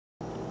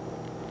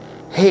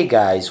Hey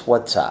guys,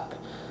 what's up?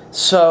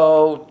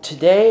 So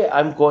today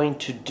I'm going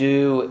to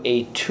do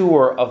a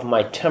tour of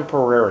my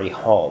temporary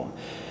home.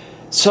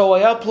 So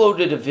I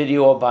uploaded a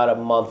video about a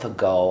month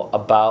ago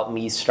about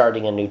me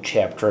starting a new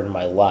chapter in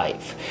my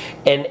life.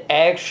 And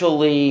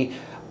actually,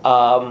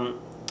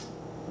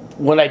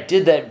 when I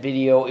did that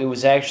video, it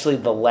was actually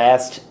the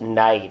last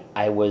night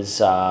I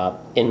was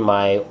in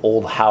my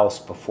old house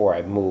before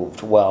I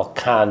moved. Well,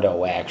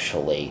 condo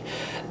actually,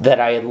 that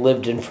I had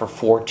lived in for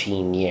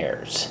 14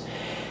 years.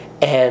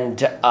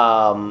 And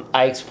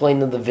I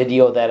explained in the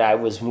video that I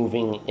was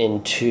moving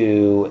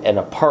into an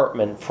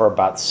apartment for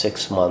about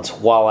 6 months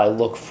while I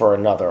look for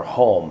another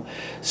home.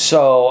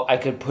 So I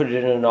could put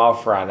in an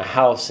offer on a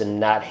house and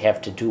not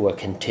have to do a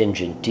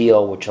contingent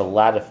deal, which a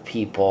lot of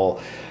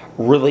people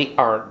really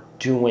aren't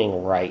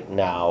doing right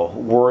now,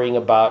 worrying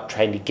about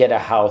trying to get a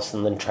house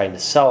and then trying to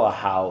sell a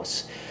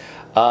house.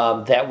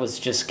 That was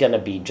just going to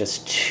be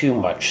just too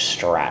much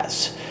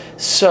stress.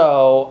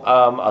 So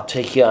I'll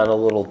take you on a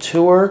little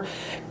tour,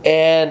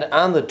 and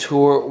on the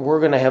tour we're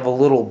going to have a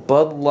little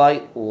Bud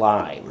Light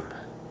Lime.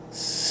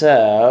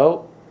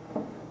 So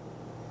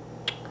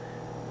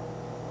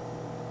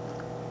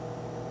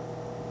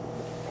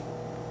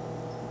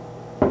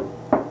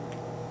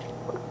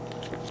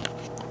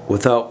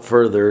without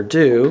further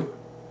ado,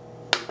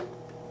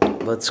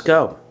 let's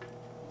go.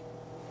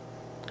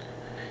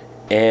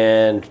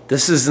 And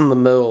this is in the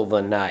middle of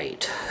the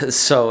night,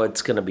 so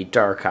it's going to be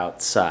dark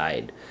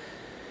outside.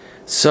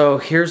 So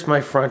here's my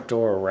front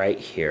door right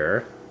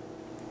here.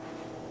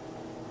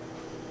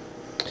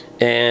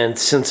 And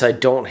since I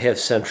don't have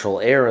central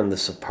air in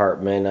this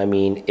apartment, I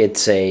mean,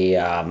 it's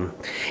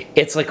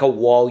like a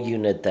wall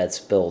unit that's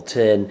built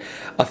in.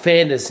 A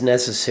fan is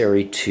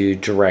necessary to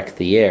direct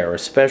the air,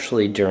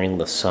 especially during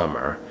the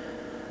summer.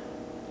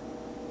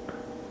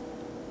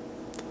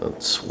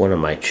 That's one of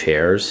my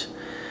chairs.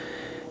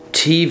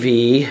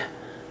 TV,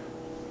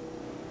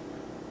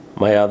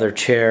 my other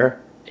chair,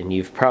 and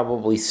you've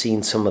probably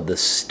seen some of this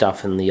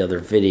stuff in the other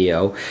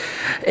video.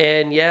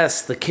 And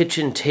yes, the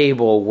kitchen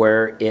table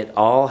where it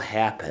all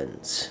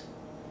happens.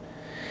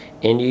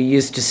 And you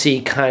used to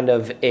see kind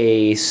of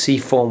a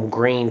seafoam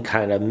green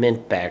kind of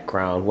mint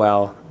background.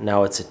 Well,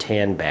 now it's a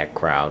tan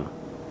background.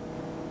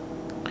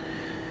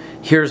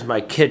 Here's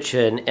my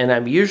kitchen, and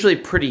I'm usually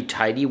pretty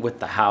tidy with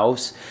the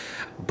house.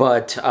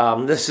 But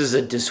this is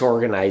a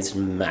disorganized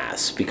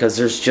mess because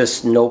there's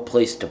just no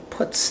place to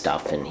put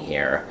stuff in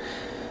here.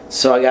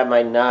 So I got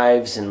my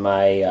knives and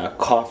my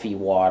coffee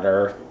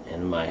water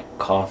and my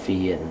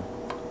coffee and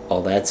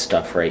all that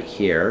stuff right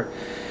here.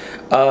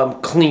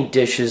 Clean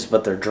dishes,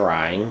 but they're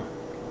drying.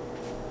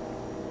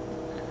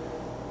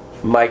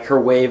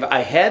 Microwave.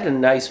 I had a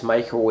nice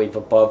microwave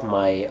above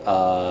my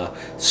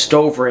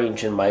stove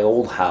range in my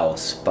old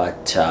house,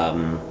 but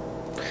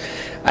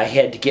I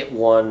had to get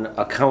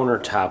a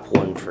countertop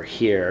one for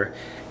here.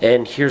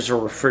 And here's a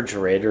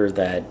refrigerator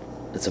that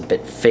is a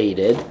bit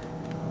faded.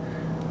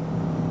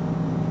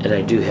 And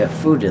I do have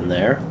food in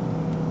there.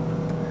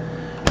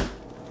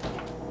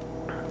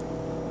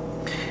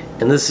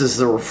 And this is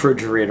the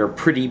refrigerator,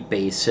 pretty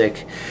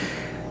basic.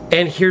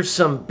 And here's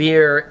some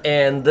beer,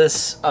 and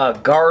this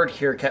guard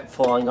here kept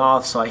falling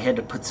off, so I had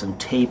to put some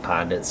tape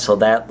on it. So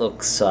that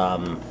looks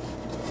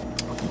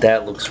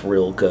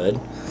real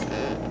good.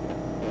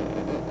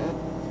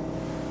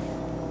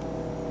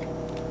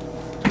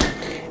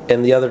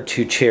 And the other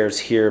two chairs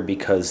here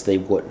because they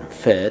wouldn't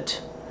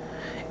fit.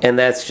 And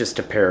that's just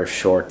a pair of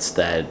shorts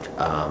that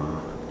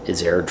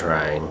is air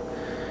drying.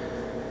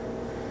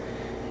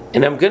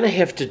 And I'm going to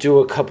have to do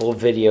a couple of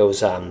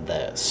videos on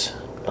this.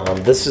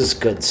 This is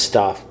good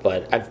stuff,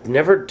 but I've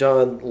never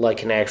done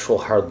like an actual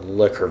hard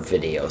liquor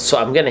video. So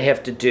I'm going to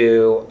have to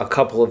do a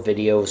couple of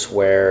videos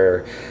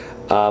where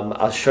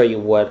I'll show you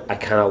what I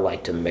kind of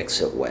like to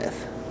mix it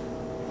with.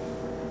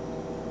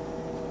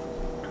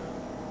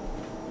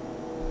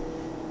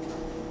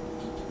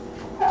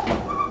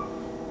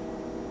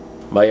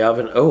 My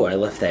oven, oh, I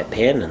left that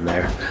pan in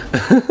there.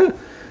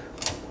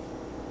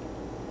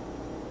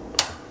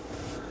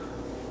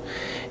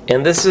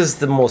 And this is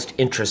the most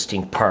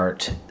interesting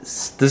part.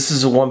 This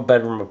is a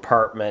one-bedroom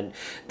apartment.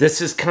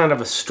 This is kind of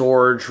a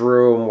storage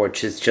room,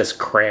 which is just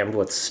crammed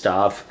with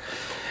stuff.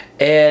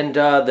 And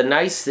the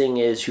nice thing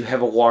is you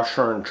have a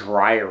washer and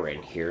dryer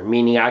in here,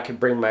 meaning I could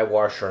bring my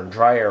washer and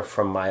dryer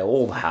from my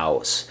old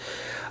house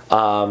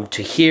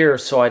to here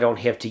so I don't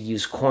have to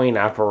use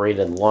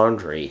coin-operated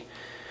laundry.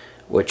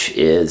 Which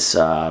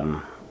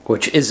isn't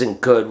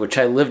good, which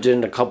I lived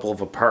in a couple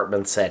of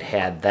apartments that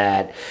had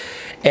that,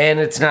 and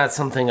it's not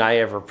something I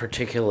ever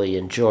particularly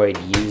enjoyed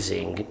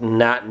using,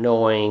 not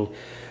knowing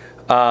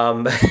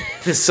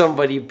if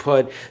somebody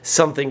put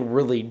something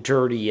really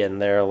dirty in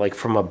there, like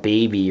from a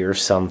baby or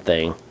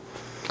something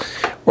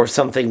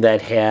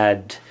that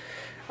had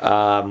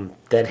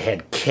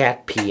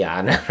cat pee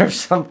on it or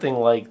something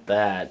like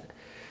that.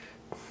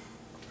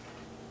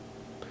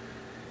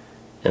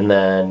 And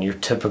then your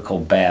typical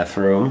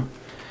bathroom.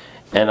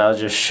 And I'll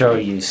just show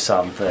you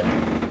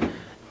something.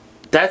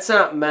 That's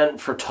not meant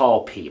for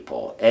tall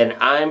people, and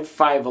I'm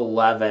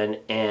 5'11",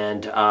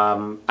 and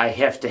I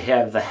have to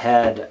have the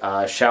head,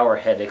 shower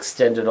head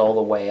extended all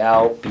the way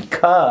out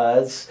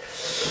because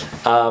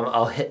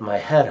I'll hit my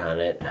head on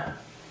it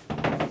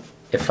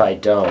if I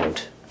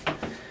don't.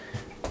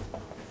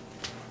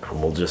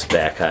 And we'll just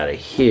back out of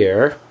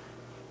here.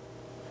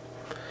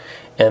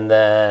 And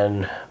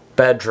then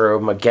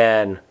bedroom,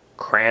 again,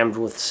 crammed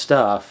with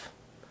stuff.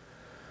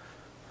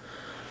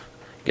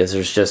 Because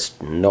there's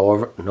just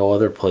no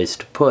other place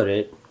to put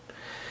it.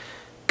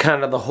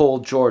 Kind of the whole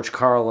George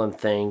Carlin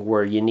thing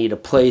where you need a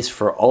place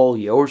for all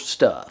your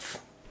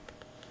stuff.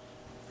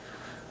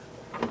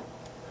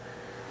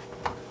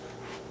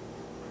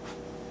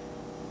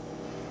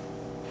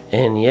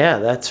 And yeah,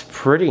 that's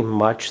pretty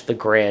much the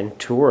grand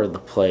tour of the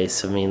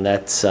place. I mean,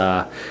 that's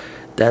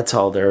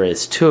all there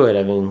is to it.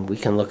 I mean, we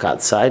can look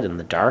outside in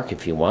the dark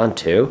if you want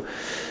to.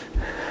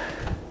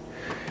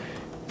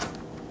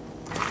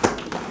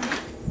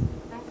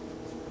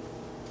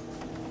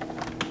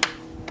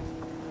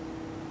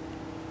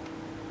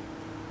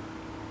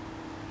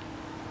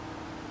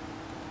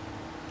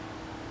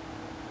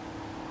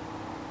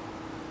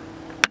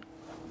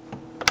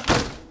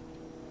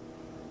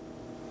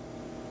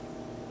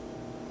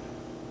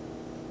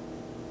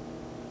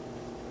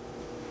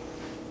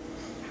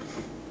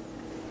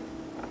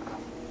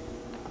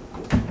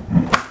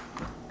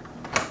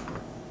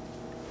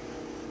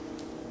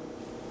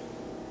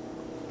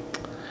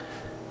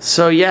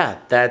 So yeah,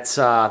 that's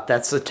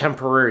the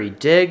temporary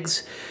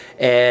digs,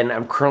 and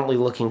I'm currently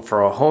looking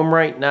for a home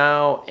right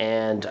now,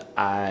 and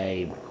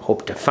I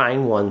hope to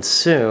find one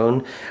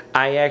soon.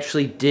 I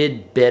actually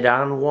did bid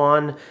on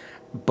one,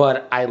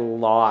 but I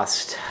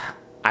lost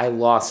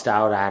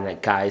out on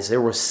it, guys.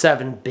 There were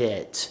 7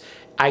 bids.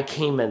 I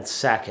came in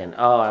second.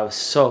 Oh, I was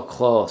so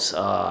close.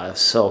 Oh, I was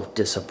so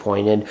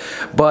disappointed.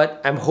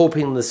 But I'm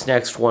hoping this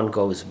next one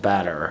goes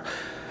better.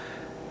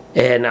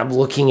 And I'm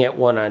looking at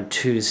one on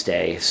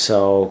Tuesday,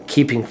 so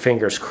keeping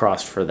fingers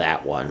crossed for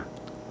that one.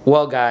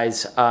 Well,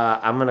 guys,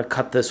 I'm going to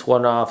cut this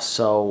one off,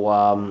 so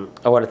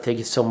I want to thank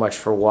you so much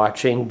for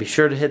watching. Be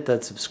sure to hit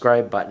that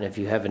subscribe button if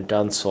you haven't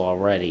done so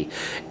already.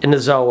 And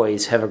as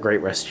always, have a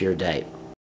great rest of your day.